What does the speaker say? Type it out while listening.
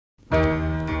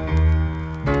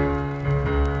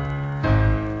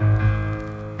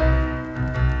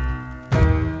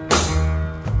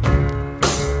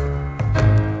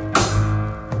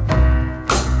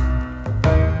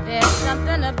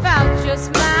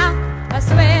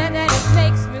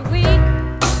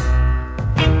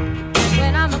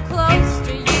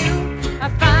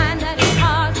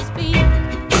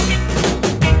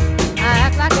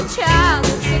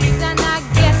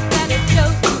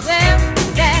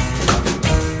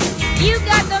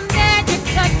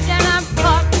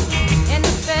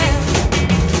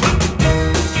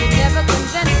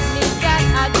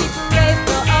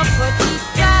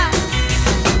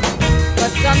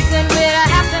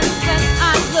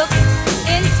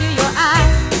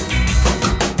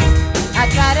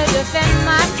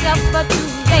never too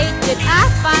late did I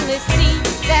finally see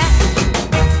that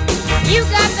you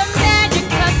got the magic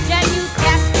touch and you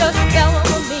cast your spell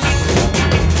over me.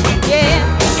 Yeah,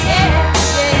 yeah,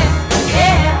 yeah,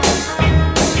 yeah.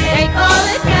 They call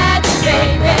it magic,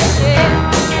 baby. Yeah,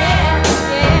 yeah,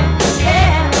 yeah,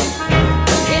 yeah.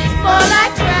 It's more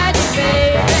like tragic,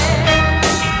 baby.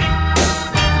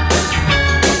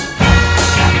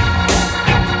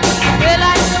 Will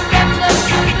I surrender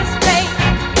to this fate?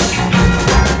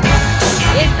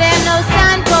 Is there no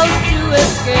signpost to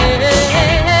escape?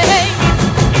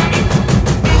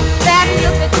 That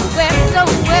look that you wear so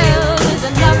well is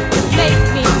enough to make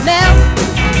me melt.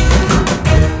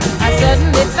 I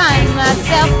suddenly find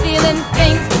myself feeling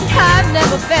things I've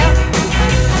never felt.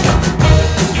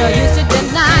 No use to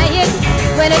deny it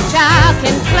when a child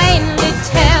can plainly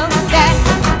tell that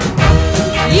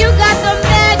you got the